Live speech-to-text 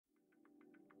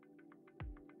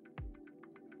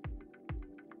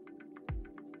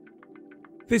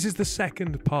This is the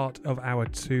second part of our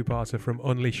two-parter from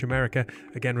Unleash America,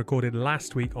 again recorded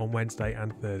last week on Wednesday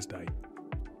and Thursday.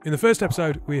 In the first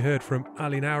episode, we heard from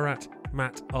Ali Naurat,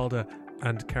 Matt Alder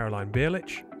and Caroline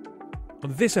Bierlich.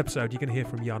 On this episode, you can hear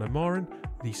from Jana Morrin,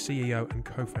 the CEO and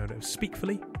co-founder of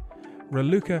Speakfully,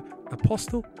 Raluca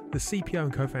Apostol, the CPO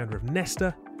and co-founder of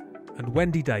Nestor, and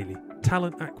Wendy Dailey,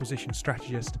 talent acquisition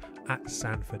strategist at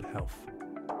Sanford Health.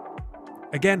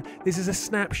 Again, this is a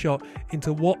snapshot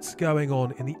into what's going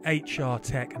on in the HR,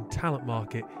 tech and talent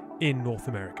market in North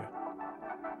America.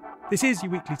 This is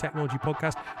your weekly technology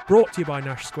podcast, brought to you by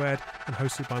Nash Squared and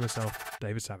hosted by myself,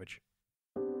 David Savage.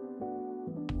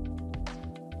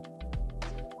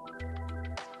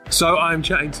 So I'm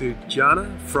chatting to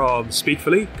Jana from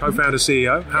Speakfully, co-founder,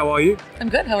 CEO. How are you? I'm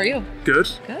good. How are you? Good.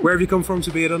 Where have you come from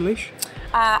to be at Unleash?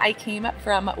 I came up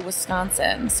from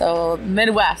Wisconsin, so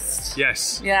Midwest.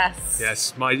 Yes.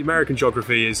 Yes. My American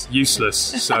geography is useless,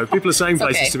 so people are saying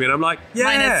places to me, and I'm like, yeah,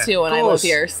 mine is too, and I live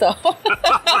here, so.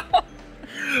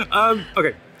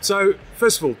 Okay. So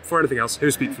first of all, before anything else,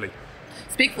 who's Speakfully?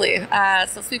 Speakfully.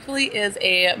 So Speakfully is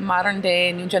a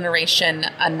modern-day, new generation,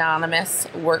 anonymous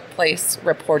workplace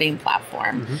reporting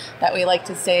platform that we like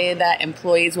to say that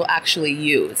employees will actually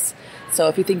use. So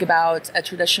if you think about a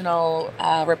traditional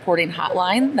reporting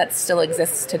hotline that still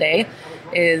exists today,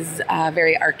 is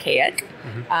very archaic,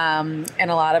 and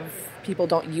a lot of people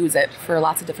don't use it for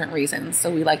lots of different reasons.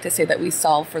 So we like to say that we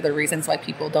solve for the reasons why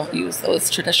people don't use those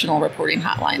traditional reporting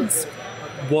hotlines.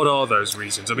 What are those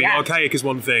reasons? I mean, archaic is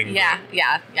one thing. Yeah.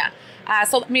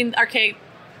 So, I mean, archaic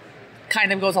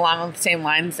kind of goes along with the same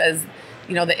lines as,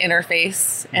 you know, the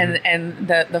interface and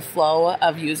the flow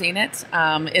of using it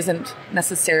isn't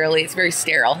necessarily, it's very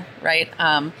sterile, right?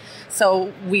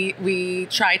 So we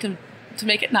try to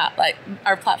make it not like,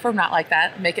 our platform not like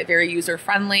that, make it very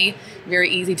user-friendly, very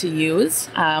easy to use.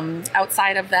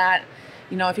 Outside of that,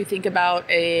 you know, if you think about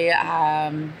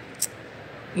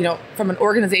you know, from an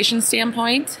organization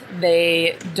standpoint,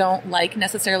 they don't like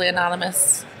necessarily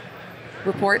anonymous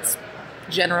reports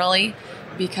generally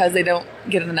because they don't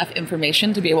get enough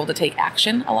information to be able to take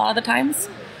action a lot of the times.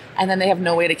 And then they have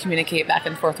no way to communicate back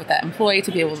and forth with that employee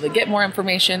to be able to get more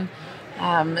information.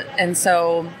 And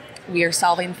so we are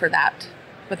solving for that.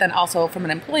 But then also from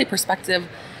an employee perspective,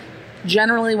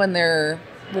 generally when they're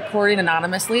reporting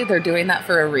anonymously, they're doing that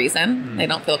for a reason. They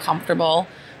don't feel comfortable.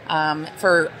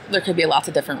 There could be lots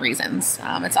of different reasons.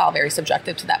 It's all very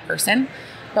subjective to that person,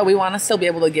 but we want to still be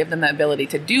able to give them the ability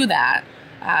to do that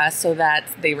so that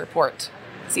they report.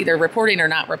 It's either reporting or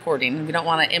not reporting. We don't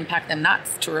want to impact them not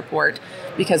to report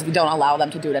because we don't allow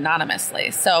them to do it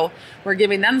anonymously. So we're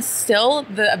giving them still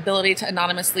the ability to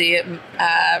anonymously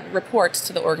report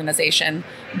to the organization,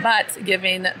 but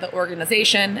giving the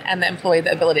organization and the employee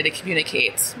the ability to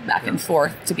communicate back and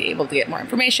forth to be able to get more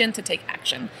information, to take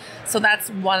action. So that's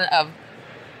one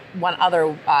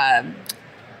other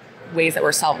ways that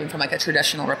we're solving from like a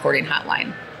traditional reporting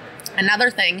hotline.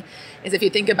 Another thing is if you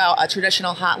think about a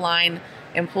traditional hotline,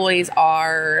 employees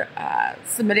are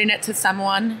submitting it to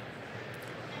someone,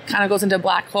 kind of goes into a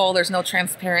black hole. There's no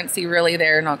transparency really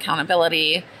there, no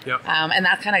accountability. Yep. And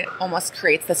that kind of almost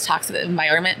creates this toxic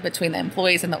environment between the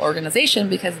employees and the organization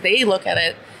because they look at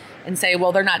it and say,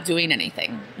 well, they're not doing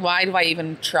anything. Why do I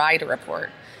even try to report?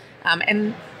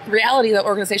 And reality, the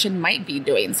organization might be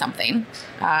doing something,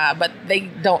 but they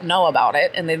don't know about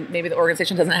it. And then maybe the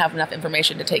organization doesn't have enough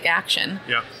information to take action.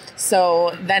 Yeah.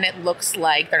 So then it looks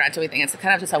like they're not doing anything. It's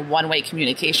kind of just a one-way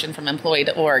communication from employee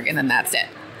to org, and then that's it.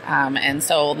 And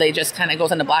so they just kind of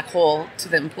goes into black hole to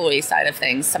the employee side of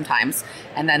things sometimes,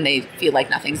 and then they feel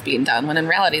like nothing's being done, when in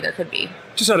reality there could be.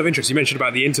 Just out of interest, you mentioned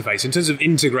about the interface. In terms of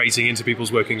integrating into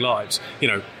people's working lives, you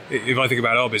know, if I think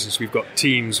about our business, we've got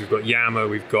Teams, we've got Yammer,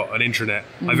 we've got an intranet.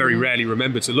 I very rarely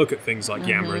remember to look at things like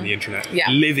Yammer and the intranet,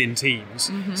 live in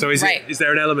Teams. So is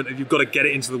there an element of you've got to get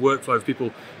it into the workflow of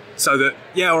people so that,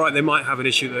 all right, they might have an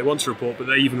issue that they want to report, but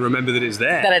they even remember that it's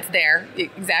there. That it's there.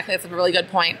 Exactly. That's a really good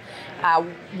point.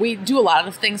 We do a lot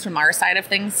of things from our side of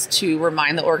things to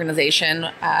remind the organization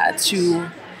to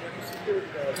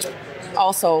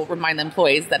also remind the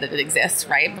employees that it exists,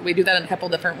 right? But we do that in a couple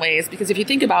different ways because if you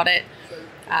think about it,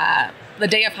 the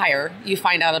day of hire, you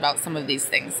find out about some of these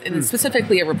things, and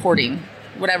specifically a reporting,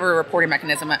 whatever reporting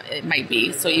mechanism it might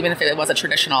be. So even if it was a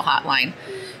traditional hotline,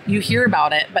 you hear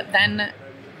about it, but then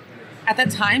at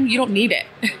that time, you don't need it.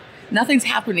 Nothing's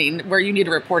happening where you need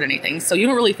to report anything. So you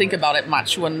don't really think about it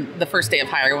much when the first day of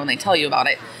hire, when they tell you about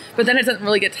it. But then it doesn't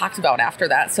really get talked about after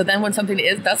that. So then when something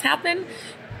does happen,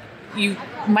 you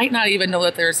might not even know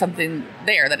that there's something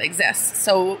there that exists.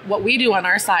 So what we do on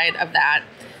our side of that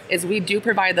is we do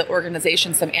provide the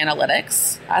organization some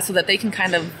analytics so that they can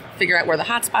kind of figure out where the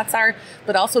hot spots are,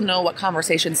 but also know what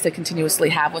conversations to continuously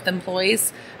have with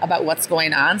employees about what's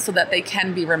going on so that they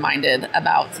can be reminded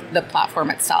about the platform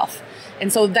itself.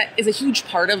 And so that is a huge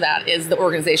part of that is the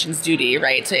organization's duty,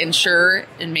 right? To ensure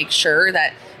and make sure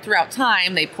that throughout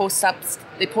time they post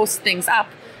things up.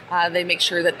 They make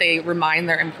sure that they remind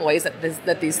their employees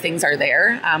that these things are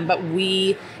there. But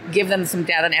we give them some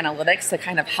data and analytics to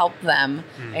kind of help them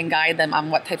and guide them on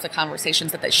what types of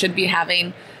conversations that they should be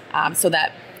having so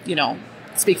that,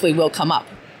 Speakfully will come up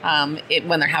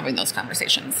when they're having those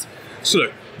conversations. So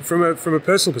look, from a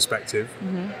personal perspective,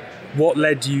 what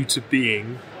led you to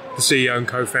being the CEO and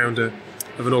co-founder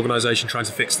of an organization trying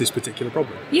to fix this particular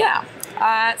problem? Yeah.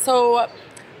 So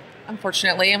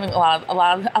unfortunately, I mean, a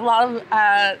lot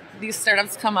of these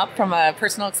startups come up from a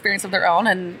personal experience of their own,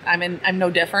 and I'm no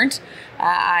different.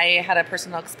 I had a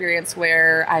personal experience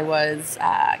where I was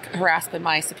harassed by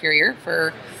my superior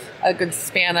for a good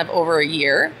span of over a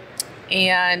year,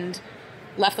 and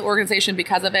left the organization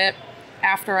because of it.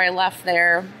 After I left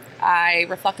there, I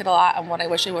reflected a lot on what I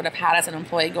wish I would have had as an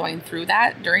employee going through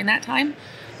that during that time,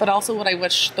 but also what I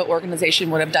wish the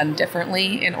organization would have done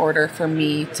differently in order for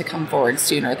me to come forward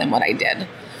sooner than what I did.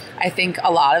 I think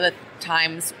a lot of the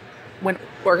times when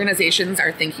organizations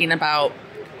are thinking about,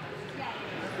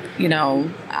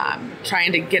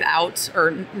 trying to get out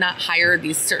or not hire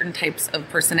these certain types of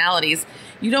personalities,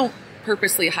 you don't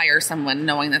purposely hire someone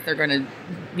knowing that they're going to,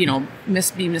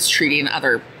 be mistreating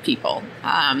other people.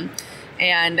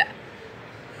 And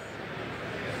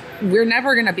we're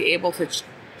never going to be able to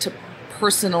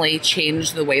personally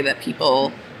change the way that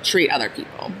people treat other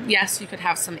people. Yes, you could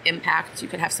have some impact, you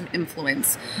could have some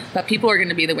influence, but people are going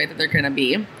to be the way that they're going to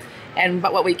be.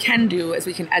 But what we can do is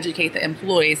we can educate the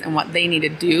employees and what they need to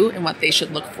do and what they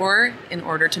should look for in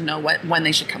order to know when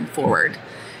they should come forward.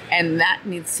 And that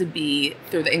needs to be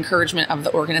through the encouragement of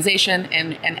the organization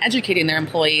and educating their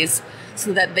employees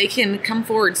so that they can come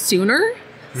forward sooner,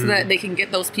 so that they can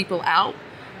get those people out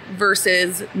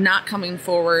versus not coming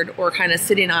forward or kind of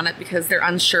sitting on it because they're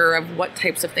unsure of what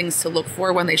types of things to look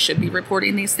for when they should be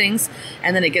reporting these things.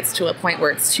 And then it gets to a point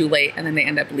where it's too late and then they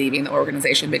end up leaving the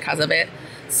organization because of it.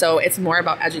 So it's more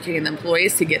about educating the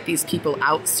employees to get these people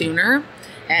out sooner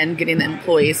and getting the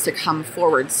employees to come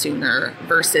forward sooner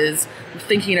versus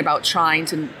thinking about trying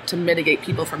to mitigate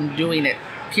people from doing it,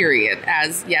 period.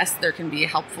 As yes, there can be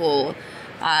helpful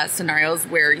scenarios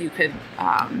where you could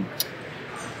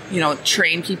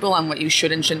train people on what you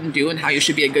should and shouldn't do and how you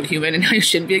should be a good human and how you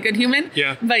shouldn't be a good human.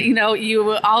 Yeah. But,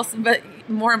 but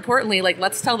more importantly,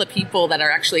 let's tell the people that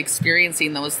are actually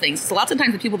experiencing those things. So lots of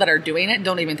times the people that are doing it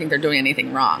don't even think they're doing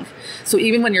anything wrong. So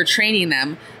even when you're training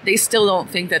them, they still don't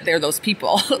think that they're those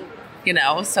people,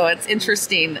 So it's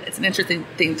interesting. It's an interesting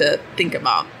thing to think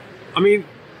about. I mean,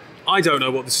 I don't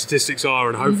know what the statistics are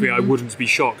and hopefully I wouldn't be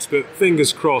shocked, but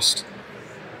fingers crossed,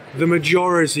 the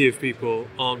majority of people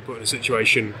aren't put in a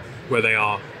situation where they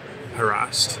are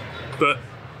harassed. But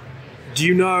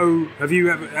have you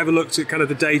ever looked at kind of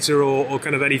the data or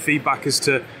kind of any feedback as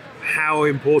to how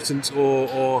important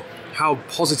or how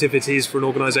positive it is for an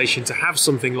organization to have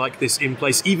something like this in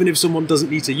place, even if someone doesn't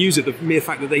need to use it, the mere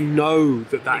fact that they know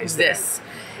that is there?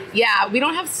 Yeah, we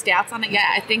don't have stats on it yet.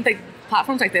 I think that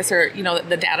platforms like this are,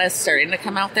 the data is starting to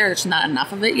come out there. There's not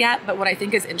enough of it yet. But what I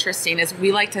think is interesting is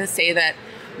we like to say that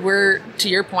to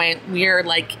your point, we're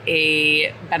like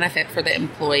a benefit for the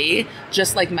employee,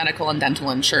 just like medical and dental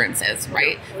insurance is,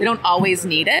 right? They don't always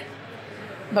need it,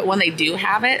 but when they do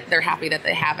have it, they're happy that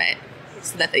they have it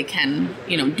so that they can,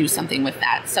 do something with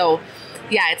that. So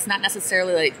yeah, it's not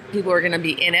necessarily like people are going to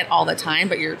be in it all the time,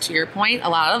 but to your point, a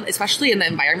lot of, especially in the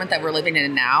environment that we're living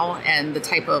in now and the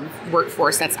type of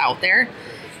workforce that's out there,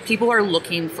 people are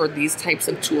looking for these types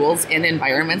of tools in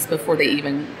environments before they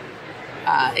even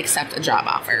accept a job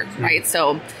offer, right?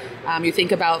 So you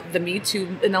think about the Me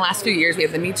Too, in the last few years, we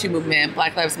have the Me Too movement,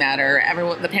 Black Lives Matter,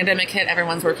 the pandemic hit,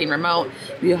 everyone's working remote.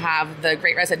 You have the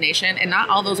Great Resignation, and not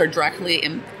all those are directly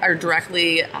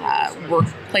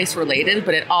workplace related,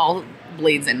 but it all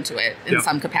blades into it in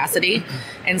some capacity.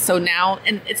 And so now,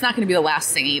 and it's not going to be the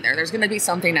last thing either. There's going to be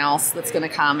something else that's going to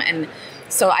come. And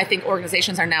so I think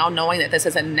organizations are now knowing that this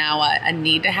is now a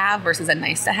need to have versus a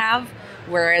nice to have.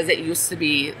 Whereas it used to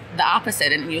be the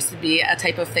opposite, and it used to be a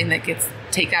type of thing that gets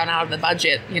taken out of the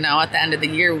budget, at the end of the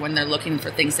year when they're looking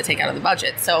for things to take out of the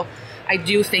budget. So I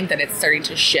do think that it's starting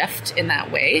to shift in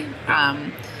that way.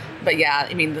 But yeah,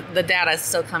 I mean, the data is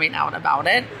still coming out about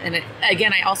it. And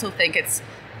again, I also think it's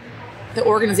the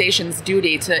organization's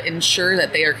duty to ensure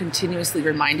that they are continuously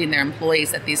reminding their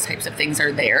employees that these types of things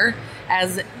are there.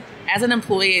 As as an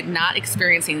employee not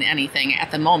experiencing anything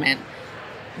at the moment,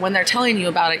 when they're telling you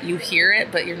about it, you hear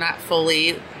it, but you're not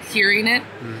fully hearing it.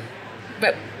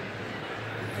 But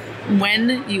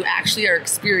when you actually are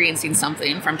experiencing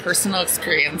something from personal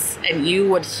experience and you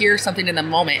would hear something in the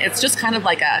moment, it's just kind of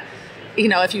like a,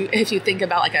 if you think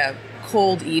about like a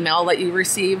cold email that you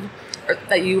receive,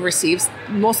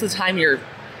 most of the time you're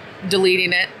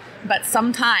deleting it. But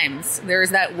sometimes there's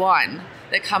that one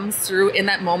that comes through in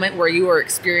that moment where you are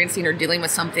experiencing or dealing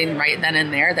with something right then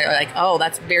and there that are like, oh,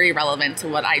 that's very relevant to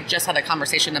what I just had a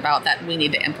conversation about that we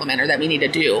need to implement or that we need to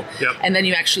do. Yep. And then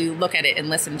you actually look at it and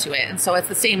listen to it. And so it's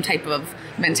the same type of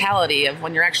mentality of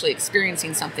when you're actually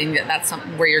experiencing something, that's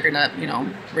something where you're going to,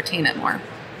 retain it more.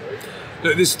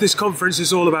 This conference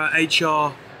is all about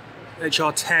HR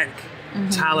tech,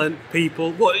 talent,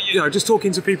 people. Just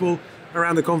talking to people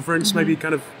around the conference, maybe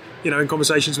kind of, in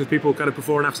conversations with people kind of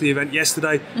before and after the event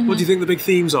yesterday. What do you think the big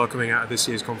themes are coming out of this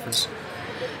year's conference?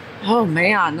 Oh,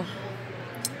 man.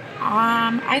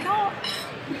 I don't...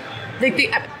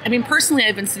 personally,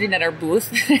 I've been sitting at our booth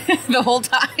the whole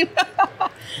time.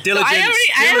 Diligence. I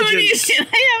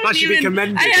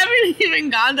haven't even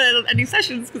gone to any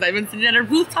sessions because I've been sitting at our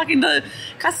booth talking to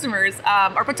customers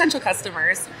or potential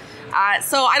customers.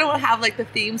 So I don't have like the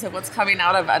themes of what's coming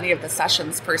out of any of the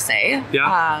sessions per se.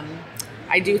 Yeah.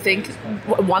 I do think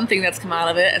one thing that's come out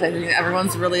of it is I think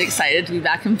everyone's really excited to be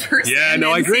back in person. Yeah,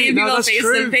 no, I agree. No, that's face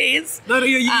true. To face. No,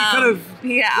 you kind of,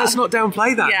 let's not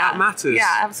downplay that. Yeah. That matters.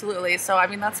 Yeah, absolutely. So,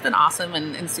 that's been awesome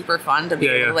and super fun to be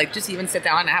able to just even sit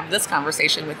down and have this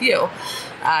conversation with you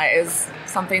is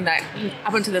something that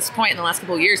up until this point in the last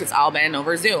couple of years, it's all been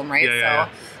over Zoom, right?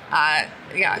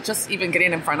 Just even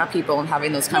getting in front of people and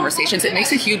having those conversations, it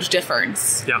makes a huge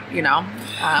difference. Yeah.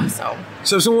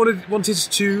 So if someone wanted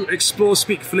to explore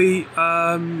Speakfully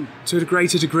to a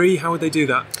greater degree, how would they do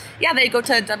that? Yeah, they go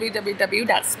to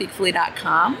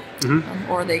www.speakfully.com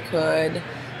or they could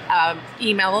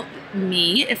email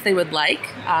me if they would like.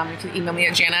 You can email me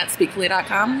at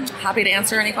Jana@speakfully.com. Happy to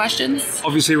answer any questions.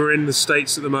 Obviously, we're in the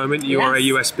States at the moment. You are a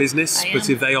US business, but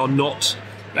if they are not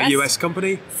a US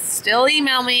company, still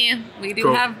email me. We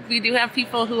do have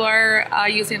people who are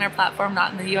using our platform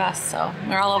not in the US, so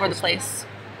we're all over the place.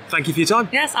 Thank you for your time.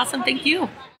 Yes, awesome. Thank you.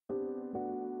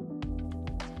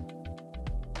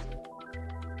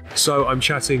 So I'm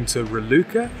chatting to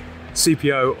Raluca,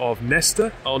 CPO of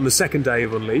Nestor, on the second day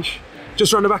of Unleash.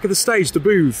 Just around the back of the stage, the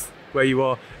booth where you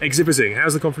are exhibiting.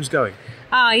 How's the conference going?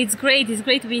 It's great. It's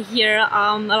great to be here.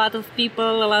 A lot of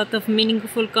people, a lot of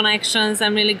meaningful connections.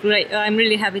 I'm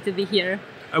really happy to be here.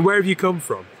 And where have you come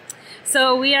from?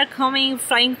 So we are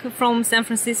flying from San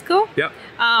Francisco. Yep.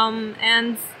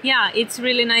 It's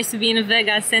really nice to be in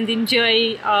Vegas and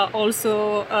enjoy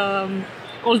also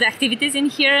all the activities in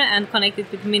here and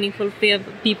connected with meaningful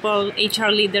people,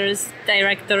 HR leaders,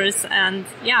 directors, and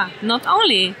not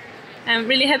only. I'm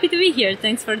really happy to be here.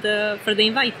 Thanks for the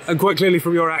invite. And quite clearly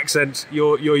from your accent,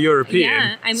 you're European.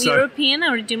 Yeah, I'm European.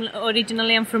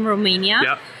 Originally, I'm from Romania.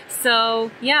 Yeah. So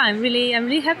I'm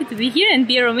really happy to be here and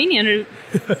be a Romanian.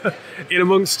 In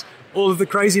amongst all of the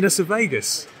craziness of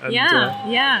Vegas. And,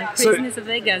 craziness of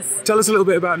Vegas. Tell us a little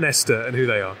bit about Nestor and who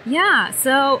they are. Yeah,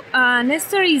 so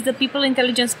Nestor is the people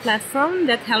intelligence platform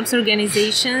that helps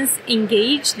organizations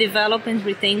engage, develop, and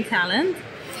retain talent.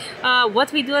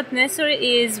 What we do at Nestor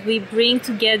is we bring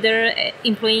together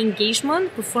employee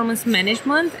engagement, performance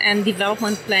management, and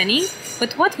development planning.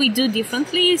 But what we do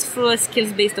differently is through a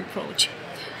skills-based approach.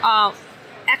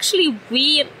 Actually,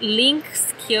 we link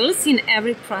skills in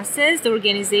every process the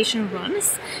organization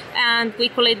runs, and we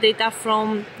collect data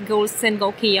from goals and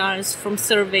OKRs, from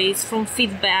surveys, from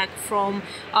feedback, from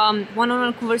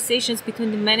one-on-one conversations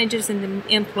between the managers and the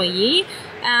employee,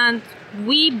 and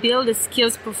we build a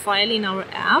skills profile in our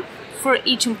app for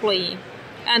each employee.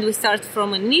 And we start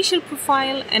from an initial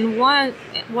profile, and while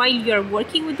you are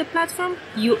working with the platform,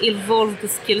 you evolve the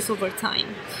skills over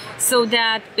time. So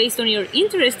that based on your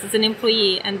interest as an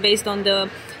employee and based on the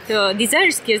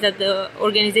desired skills that the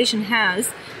organization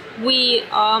has, we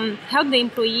help the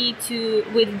employee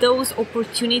with those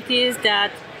opportunities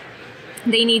that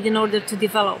they need in order to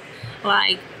develop.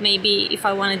 Like maybe if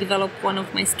I want to develop one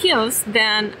of my skills,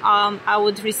 then I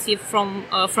would receive from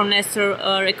Nestor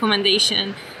a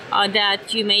recommendation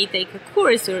that you may take a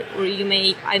course or you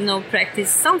may,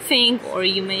 practice something, or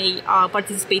you may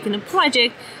participate in a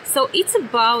project. So it's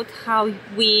about how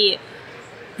we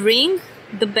bring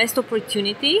the best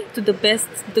opportunity to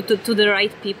the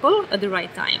right people at the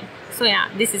right time. So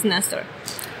this is Nestor.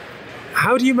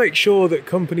 How do you make sure that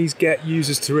companies get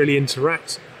users to really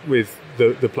interact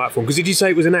the platform? Because did you say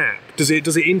it was an app? Does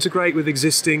it integrate with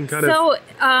existing kind of? So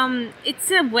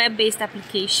it's a web-based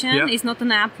application. Yeah. It's not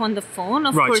an app on the phone.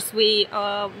 Of Right. course, we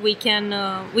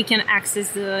can access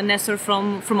the Nestor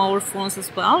from our phones as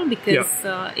well, because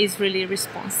it's really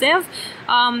responsive.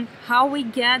 How we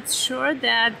get sure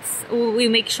that we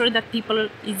make sure that people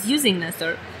is using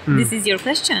Nestor? This is your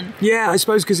question. Yeah, I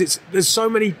suppose because there's so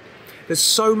many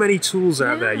tools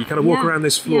out there. You kind of walk around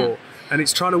this floor, and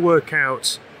it's trying to work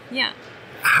out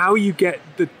how you get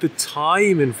the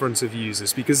time in front of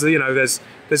users, because there's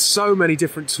so many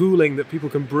different tooling that people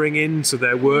can bring into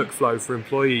their workflow for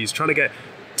employees. Trying to get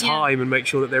time and make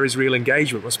sure that there is real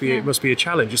engagement must be a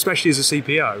challenge, especially as a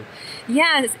CPO.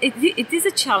 Yes, it is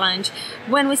a challenge.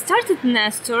 When we started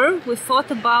Nestor, we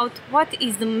thought about what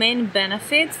is the main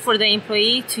benefit for the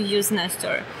employee to use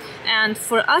Nestor. And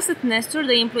for us at Nestor,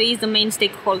 the employee is the main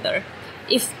stakeholder.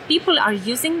 If people are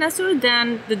using Nestor,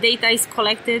 then the data is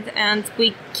collected and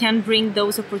we can bring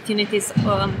those opportunities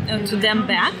to them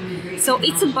back. So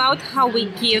it's about how we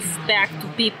give back to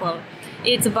people.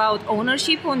 It's about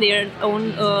ownership on their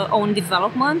own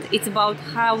development. It's about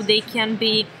how they can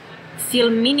feel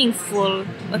meaningful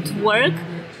at work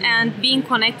and being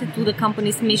connected to the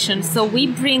company's mission. So we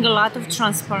bring a lot of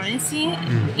transparency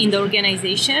in the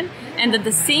organization, and at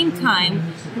the same time,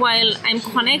 while I'm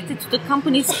connected to the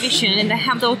company's vision and I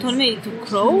have the autonomy to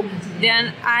grow,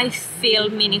 then I feel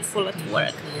meaningful at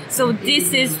work. So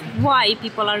this is why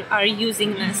people are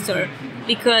using Nestor,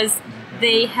 because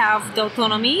they have the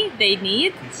autonomy they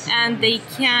need and they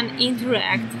can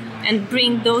interact and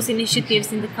bring those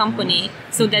initiatives in the company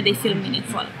so that they feel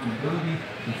meaningful.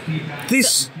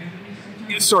 This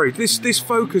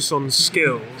focus on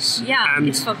skills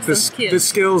and the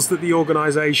skills that the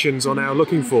organizations are now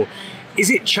looking for, is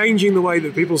it changing the way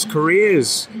that people's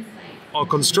careers are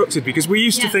constructed? Because we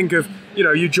used to think of,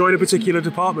 you join a particular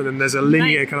department and there's a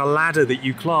linear kind of ladder that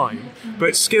you climb.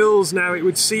 But skills now, it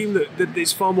would seem that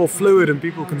it's far more fluid and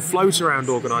people can float around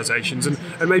organisations, and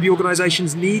maybe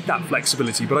organisations need that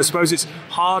flexibility. But I suppose it's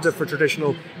harder for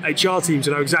traditional HR teams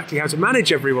to know exactly how to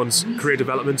manage everyone's career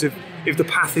development if the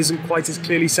path isn't quite as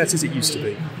clearly set as it used to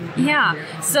be. Yeah,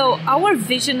 so our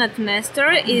vision at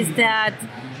Nestor is that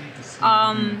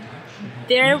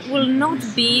there will not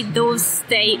be those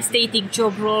static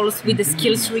job roles with the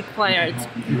skills required.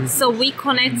 So we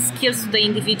connect skills to the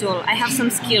individual. I have some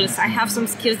skills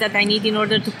that I need in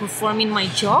order to perform in my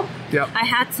job. I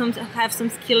have some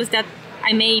skills that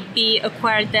I may be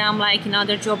acquired them like in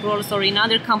other job roles or in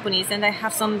other companies, and I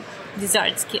have some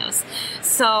desired skills.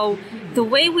 So the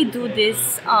way we do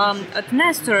this at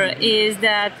Nestor is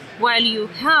that while you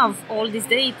have all this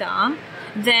data,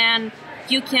 then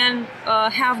you can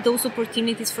have those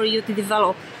opportunities for you to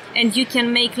develop, and you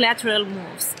can make lateral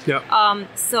moves.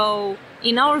 So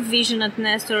in our vision at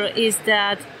Nestor is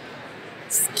that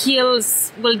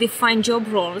skills will define job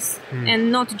roles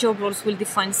and not job roles will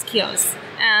define skills.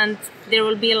 And there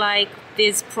will be like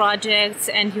these projects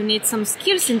and you need some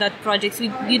skills in that project.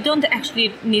 You don't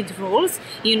actually need roles.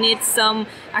 You need some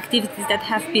activities that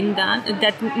have been done,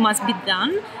 that must be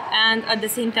done. And at the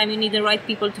same time, you need the right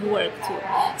people to work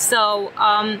to. So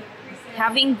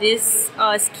having this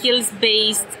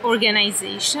skills-based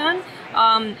organization,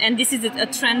 and this is a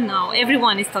trend now.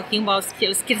 Everyone is talking about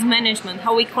skills management,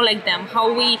 how we collect them,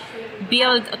 how we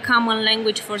build a common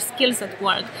language for skills at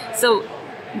work. So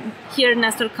here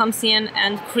Nestor comes in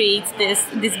and creates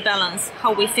this balance,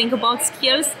 how we think about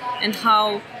skills and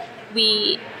how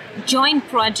we join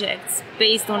projects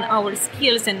based on our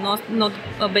skills and not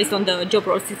based on the job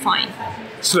roles defined.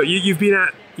 So you've been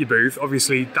at your booth,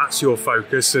 obviously that's your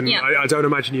focus, and I don't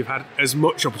imagine you've had as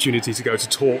much opportunity to go to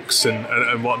talks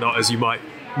and whatnot as you might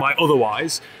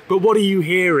otherwise. But what are you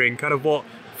hearing,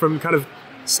 from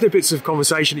snippets of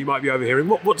conversation you might be overhearing?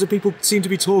 What do people seem to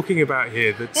be talking about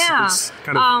here that's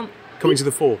kind of coming to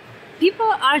the fore? People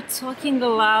are talking a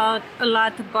lot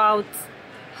about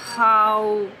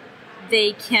how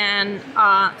they can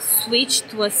switch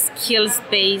to a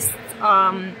skills-based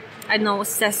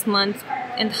assessment,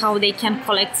 and how they can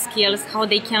collect skills, how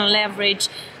they can leverage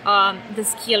the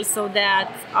skills so that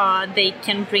they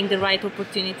can bring the right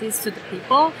opportunities to the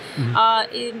people.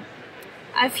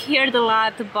 I've heard a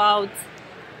lot about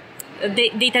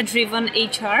data-driven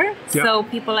HR, so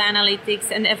people analytics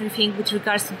and everything with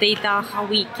regards to data, how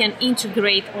we can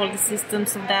integrate all the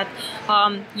systems so that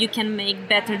you can make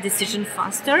better decisions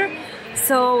faster.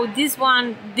 So these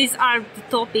are the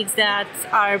topics that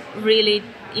are really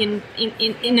in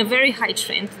a very high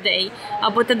trend today,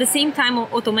 but at the same time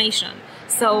automation.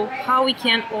 So how we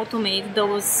can automate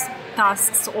those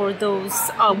tasks or those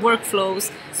workflows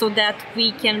so that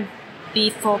we can be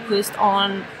focused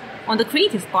on the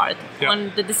creative part,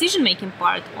 on the decision-making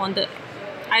part, on the,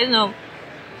 I don't know,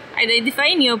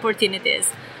 identifying new opportunities.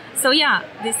 So yeah,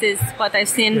 this is what I've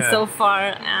seen so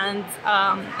far, and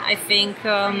I think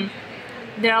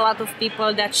there are a lot of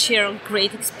people that share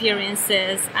great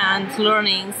experiences and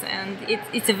learnings, and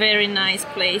it's a very nice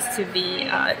place to be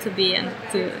and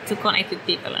to connect with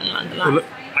people and learn a lot. Well, look,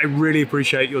 I really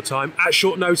appreciate your time at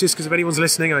short notice, because if anyone's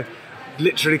listening, I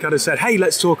literally kind of said, hey,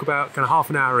 let's talk about kind of half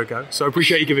an hour ago. So I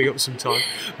appreciate you giving up some time.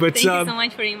 But thank you so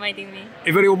much for inviting me.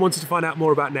 If anyone wanted to find out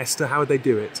more about Nestor, how would they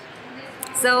do it?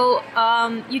 So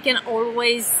you can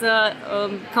always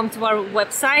come to our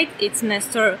website. It's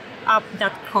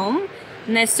nestorup.com,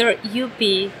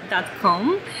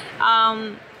 nestorup.com.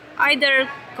 Either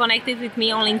connected with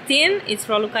me on LinkedIn. It's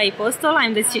Raluca Apostol.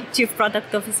 I'm the Chief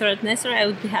Product Officer at Nestor. I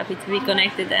would be happy to be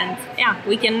connected, and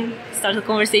we can start a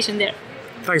conversation there.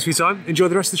 Thanks for your time. Enjoy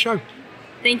the rest of the show.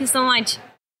 Thank you so much.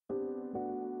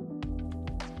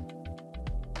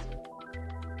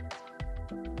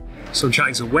 So I'm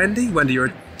chatting to Wendy. Wendy, you're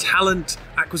a talent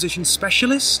acquisition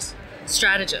specialist?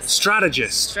 Strategist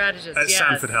At yes.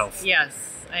 Sanford Health. Yes,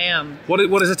 I am.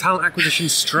 What is a talent acquisition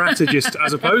strategist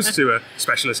as opposed to a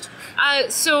specialist?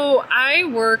 So I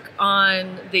work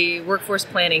on the workforce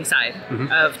planning side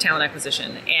of talent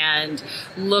acquisition and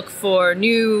look for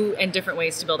new and different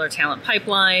ways to build our talent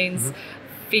pipelines,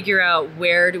 figure out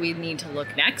where do we need to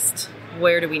look next,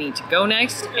 where do we need to go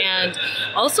next, and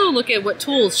also look at what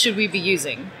tools should we be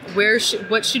using, who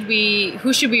should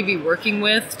we be working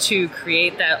with to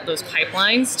create those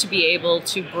pipelines to be able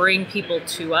to bring people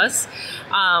to us,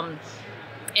 and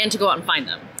to go out and find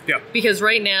them. Yeah. Because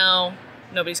right now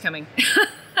nobody's coming.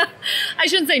 I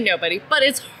shouldn't say nobody, but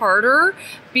it's harder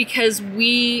because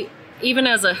even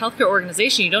as a healthcare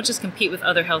organization, you don't just compete with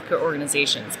other healthcare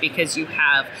organizations, because you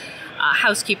have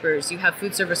housekeepers, you have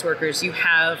food service workers, you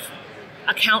have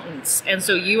accountants, and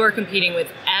so you are competing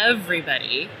with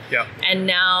everybody. Yeah. And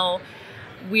now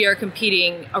we are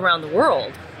competing around the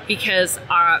world because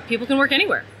people can work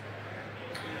anywhere.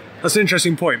 That's an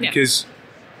interesting point, because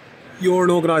you're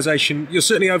an organisation, you're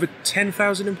certainly over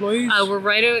 10,000 employees? We're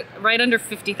right under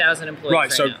 50,000 employees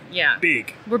right so now.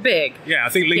 big. We're big. Yeah, I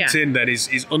think LinkedIn then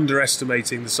is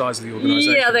underestimating the size of the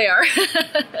organisation. Yeah, they are.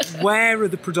 Where are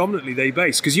predominantly they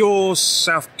based? Because you're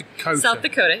South Dakota. South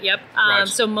Dakota, yep. Right.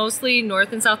 So mostly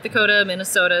North and South Dakota.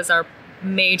 Minnesota is our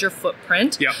major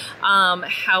footprint. Yep.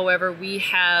 However, we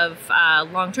have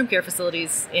long-term care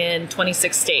facilities in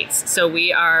 26 states. So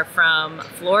we are from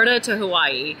Florida to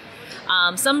Hawaii.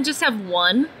 Some just have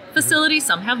one facility,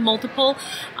 some have multiple.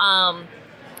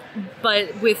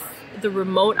 But with the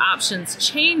remote options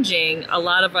changing, a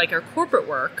lot of our corporate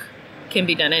work can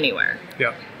be done anywhere.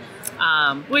 Yeah.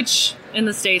 Which in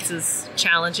the States is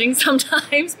challenging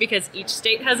sometimes because each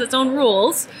state has its own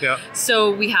rules. Yeah. So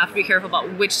we have to be careful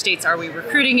about which states are we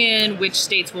recruiting in, which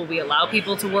states will we allow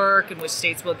people to work, and which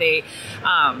states will they,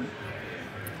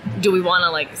 do we want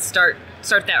to start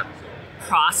that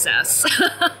process.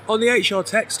 On the HR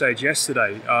Tech stage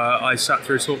yesterday, I sat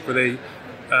through a talk where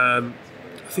I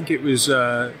think it was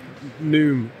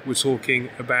Noom was talking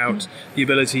about the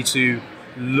ability to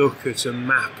look at a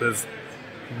map of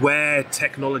where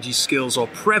technology skills are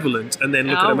prevalent, and then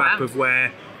look at a map of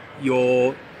where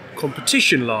your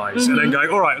competition lies, and then going,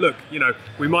 all right, look,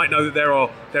 we might know that there are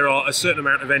a certain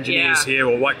amount of engineers here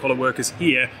or white collar workers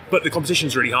here, but the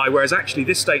competition's really high, whereas actually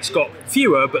this state's got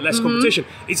fewer but less competition.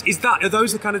 Are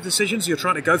those the kind of decisions you're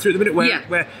trying to go through at the minute,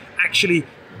 where actually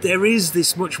there is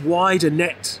this much wider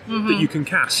net that you can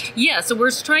cast? Yeah, so we're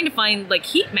trying to find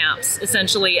heat maps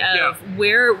essentially of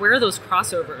where are those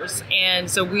crossovers,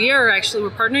 and so we're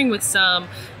partnering with some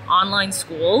online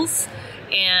schools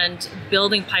and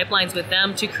building pipelines with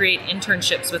them to create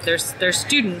internships with their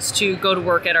students to go to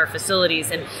work at our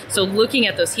facilities. And so looking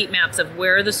at those heat maps of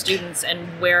where are the students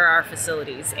and where are our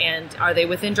facilities, and are they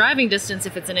within driving distance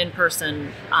if it's an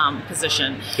in-person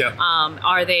position? Yeah.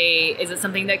 Is it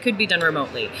something that could be done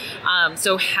remotely?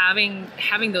 So having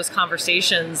those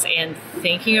conversations and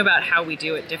thinking about how we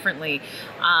do it differently.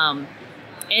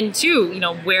 And two,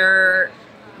 where,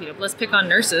 let's pick on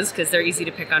nurses because they're easy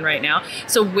to pick on right now.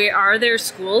 So where are there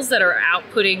schools that are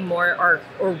outputting more or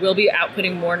will be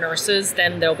outputting more nurses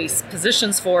than there'll be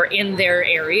positions for in their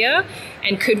area?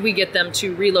 And could we get them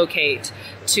to relocate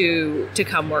to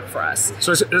come work for us?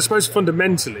 So I suppose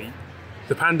fundamentally,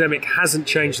 the pandemic hasn't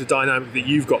changed the dynamic that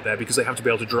you've got there because they have to be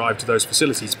able to drive to those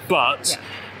facilities. But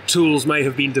tools may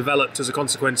have been developed as a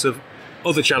consequence of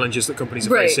other challenges that companies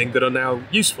are facing that are now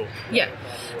useful. Yeah.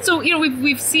 So,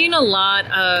 we've seen a lot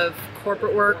of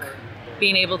corporate work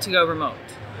being able to go remote.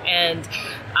 And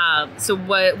so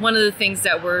one of the things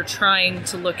that we're trying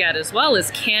to look at as well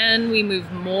is, can we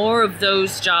move more of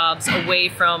those jobs away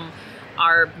from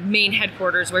our main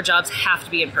headquarters where jobs have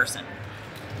to be in person?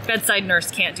 Bedside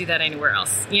nurse can't do that anywhere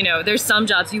else. You know, there's some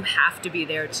jobs you have to be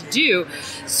there to do.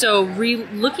 So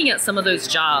looking at some of those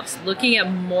jobs, looking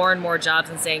at more and more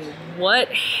jobs and saying, what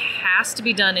has to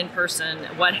be done in person?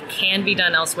 What can be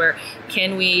done elsewhere?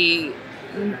 Can we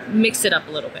mix it up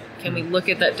a little bit? Can we look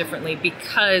at that differently?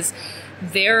 Because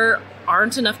there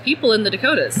aren't enough people in the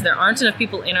Dakotas. There aren't enough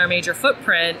people in our major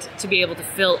footprint to be able to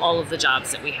fill all of the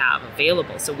jobs that we have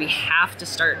available. So we have to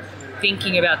start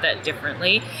thinking about that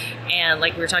differently. And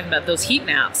like we were talking about, those heat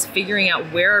maps, figuring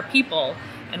out where are people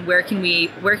and where can we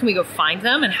go find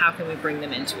them, and how can we bring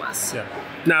them into us. Yeah.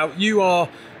 Now, you are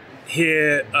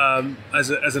here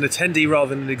as an attendee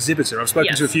rather than an exhibitor. I've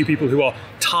spoken to a few people who are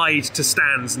tied to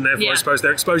stands, and therefore I suppose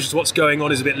their exposure to what's going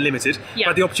on is a bit limited. I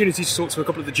had the opportunity to talk to a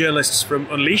couple of the journalists from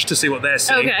Unleashed to see what they're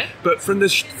seeing. But from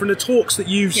the talks that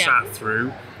you've sat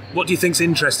through, what do you think's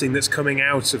interesting that's coming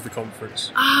out of the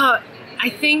conference? I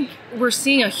think we're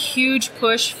seeing a huge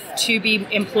push to be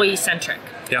employee-centric.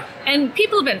 Yeah. And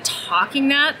people have been talking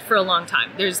that for a long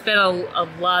time. There's been a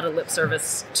lot of lip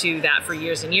service to that for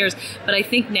years and years. But I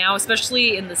think now,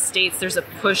 especially in the States, there's a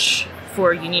push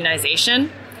for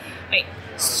unionization. Right?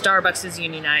 Starbucks is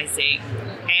unionizing.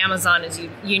 Amazon is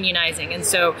unionizing. And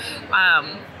so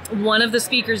one of the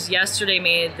speakers yesterday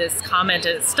made this comment,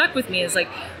 and it stuck with me, is like,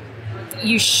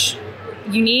 you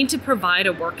need to provide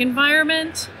a work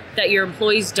environment that your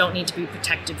employees don't need to be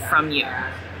protected from you.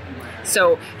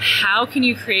 So how can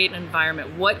you create an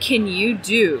environment? What can you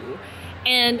do?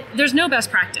 And there's no best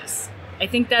practice. I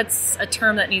think that's a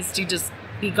term that needs to just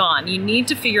be gone. You need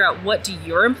to figure out, what do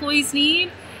your employees need,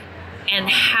 and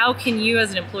how can you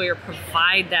as an employer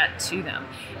provide that to them?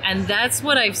 And that's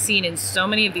what I've seen in so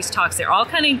many of these talks. They're all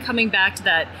kind of coming back to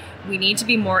that. We need to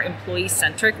be more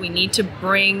employee-centric. We need to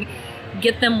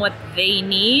get them what they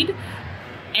need,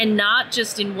 and not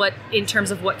just in terms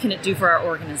of what can it do for our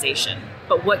organization,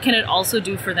 but what can it also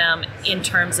do for them in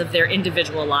terms of their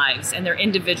individual lives and their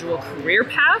individual career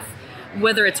path,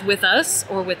 whether it's with us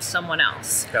or with someone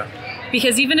else. Yeah.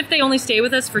 Because even if they only stay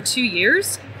with us for 2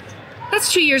 years,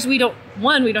 that's 2 years we don't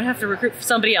have to recruit for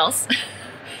somebody else.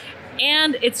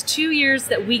 And it's 2 years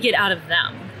that we get out of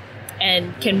them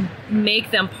and can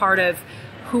make them part of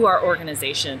who we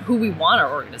want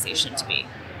our organization to be.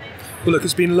 Well, look,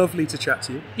 it's been lovely to chat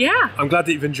to you. Yeah. I'm glad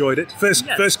that you've enjoyed it.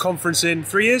 First conference in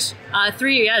 3 years?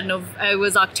 3, no, it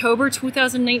was October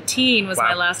 2019 was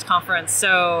my last conference.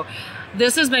 So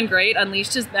this has been great.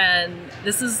 Unleashed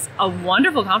this is a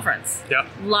wonderful conference. Yeah.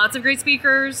 Lots of great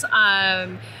speakers.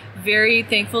 I'm very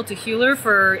thankful to Hewler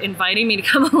for inviting me to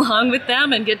come along with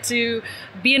them and get to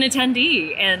be an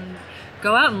attendee and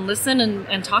go out and listen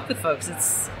and talk with folks.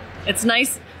 It's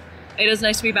nice. It is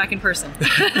nice to be back in person.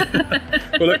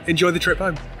 Well, look, enjoy the trip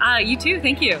home. You too.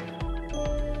 Thank you.